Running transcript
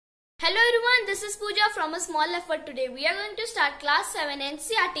Hello everyone, this is Pooja from A Small Effort. Today we are going to start class 7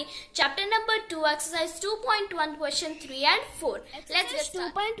 Ncert chapter number 2 exercise 2.1 question 3 and 4. Let's get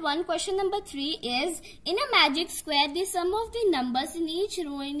started. 2.1 question number 3 is in a magic square the sum of the numbers in each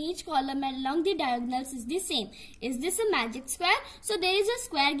row in each column along the diagonals is the same. Is this a magic square? So there is a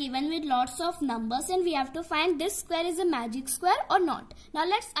square given with lots of numbers and we have to find this square is a magic square or not. Now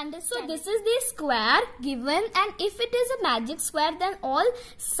let's understand. So this is the square given, and if it is a magic square then all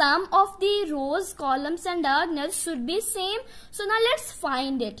sum of the rows, columns and diagonals should be same. So now let's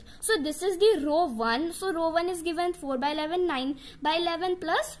find it. So this is the row 1. So row 1 is given 4 by 11, 9 by 11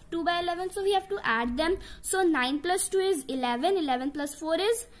 plus 2 by 11. So we have to add them. So 9 plus 2 is 11. 11 plus 4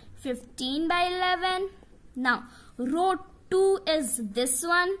 is 15 by 11. Now row 2 is this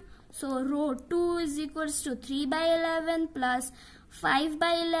one. So row 2 is equals to 3 by 11 plus 5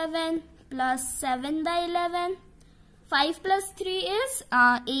 by 11 plus 7 by 11. 5 plus 3 is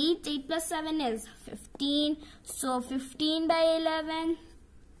 8. 8 plus 7 is 15. So 15 by 11.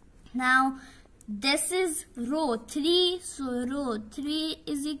 Now this is row 3. So row 3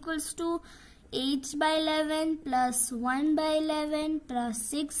 is equals to 8 by 11 plus 1 by 11 plus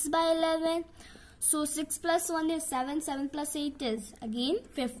 6 by 11. So 6 plus 1 is 7. 7 plus 8 is again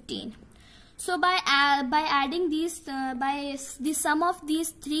 15. So by adding these, by the sum of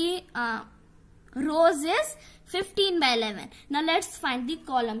these three rows is 15 by 11. Now let's find the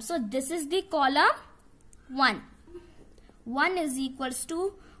column. So this is the column 1. 1 is equals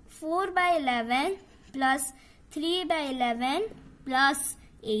to 4 by 11 plus 3 by 11 plus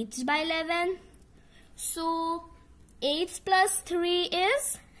 8 by 11. So 8 plus 3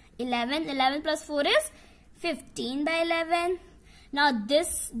 is 11. 11 plus 4 is 15 by 11. Now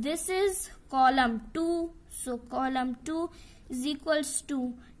this is column 2. So column 2 is equals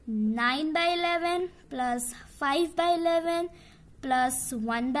to 9 by 11 plus 5 by 11 plus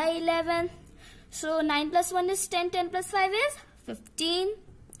 1 by 11. So 9 plus 1 is 10. 10 plus 5 is 15.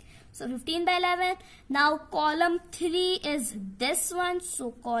 So 15 by 11. Now column 3 is this one.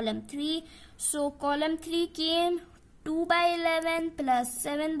 So column 3. So column 3 came 2 by 11 plus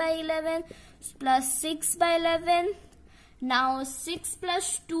 7 by 11 plus 6 by 11. Now 6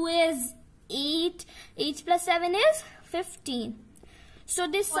 plus 2 is 8. 8 plus 7 is 15. So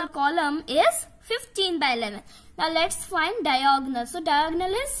this column is 15 by 11. Now let's find diagonal. So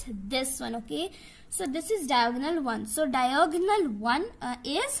diagonal is this one, okay. So this is diagonal 1. So diagonal 1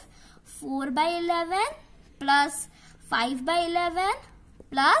 is 4 by 11 plus 5 by 11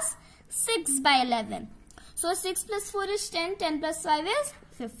 plus 6 by 11. So 6 plus 4 is 10. 10 plus 5 is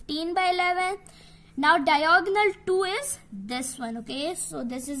 15 by 11. Now diagonal 2 is this one, okay. So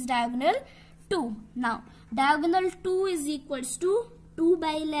this is diagonal 2. Now diagonal 2 is equals to 2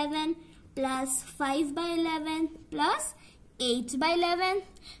 by 11 plus 5 by 11 plus 8 by 11.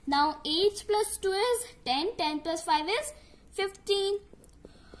 Now 8 plus 2 is 10. 10 plus 5 is 15.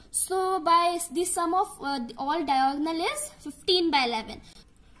 So by the sum of all diagonal is 15 by 11.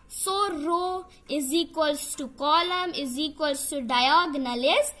 So row is equals to column is equals to diagonal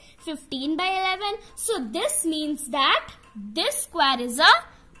is 15 by 11. So this means that this square is a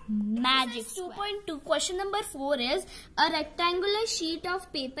magic square. 2.2 question number 4 is a rectangular sheet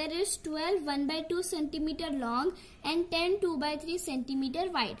of paper is 12 1 by 2 centimeter long and 10 2 by 3 centimeter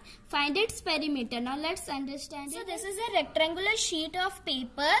wide. Find its perimeter. Now let's understand. So this is a rectangular sheet of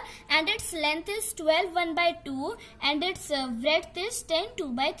paper and its length is 12 1 by 2 and its breadth is 10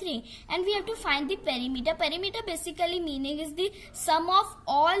 2 by 3, and we have to find the perimeter. Perimeter basically meaning is the sum of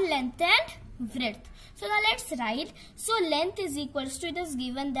all length and breadth. So now let's write. So length is equals to, it is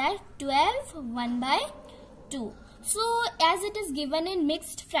given that 12 1 by 2. So as it is given in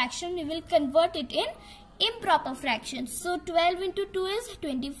mixed fraction, we will convert it in improper fractions. So 12 into 2 is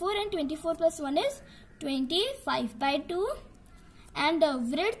 24 and 24 plus 1 is 25 by 2. And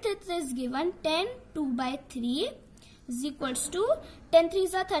breadth it is given 10 2 by 3 is equals to 10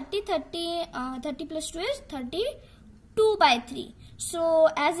 3s are 30. 30 plus 2 is 32 by 3. So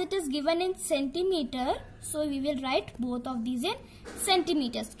as it is given in centimeter, so we will write both of these in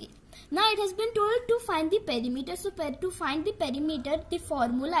centimeter scale. Now it has been told to find the perimeter. So to find the perimeter, the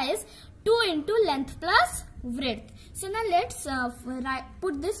formula is 2 into length plus breadth. So now let's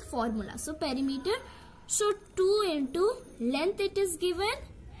put this formula. So perimeter, so 2 into length it is given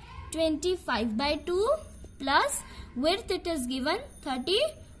 25 by 2 plus width it is given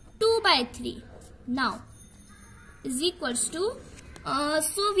 32 by 3. Now is equals to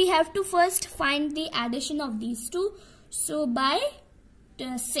so we have to first find the addition of these two. So by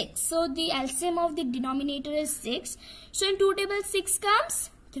 6. So the LCM of the denominator is 6. So in 2 tables 6 comes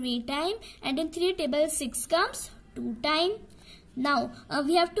 3 times and in 3 tables 6 comes 2 times. Now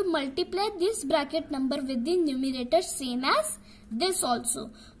we have to multiply this bracket number with the numerator same as this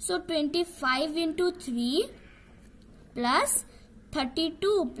also. So 25 into 3 plus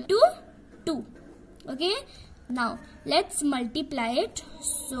 32 to 2. Okay. Now let's multiply it.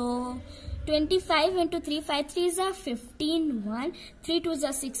 So 25 into 3, 5 3s are 15, 1, 3 2s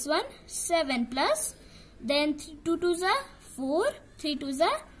are 6, 1, 7 plus, then 2 2s are 4, 3 2s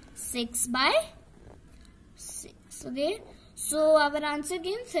are 6 by 6. Okay. So our answer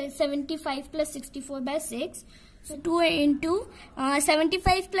came 75 plus 64 by 6. So 2 into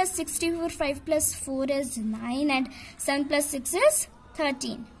 75 plus 64, 5 plus 4 is 9 and 7 plus 6 is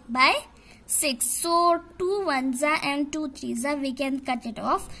 13 by 6. So 2 1s and 2 3s we can cut it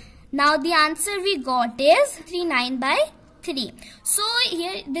off. Now the answer we got is 39 by 3. So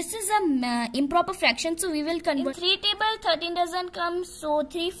here this is a improper fraction, so we will convert. In 3 table 13 doesn't come, so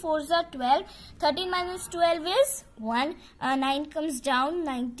 3 4s are 12. 13 minus 12 is 1. 9 comes down,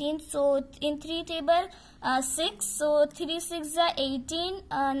 19. So in 3 table 6, so 3 6 are 18.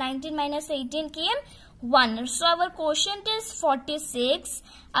 19 minus 18 came 1. So our quotient is 46.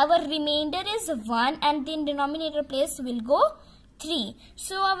 Our remainder is 1 and the denominator place will go 3.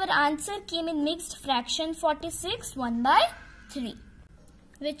 So our answer came in mixed fraction 46 1 by 3,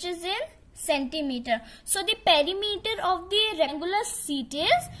 which is in centimeter. So the perimeter of the rectangular sheet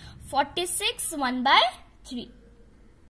is 46 1 by 3.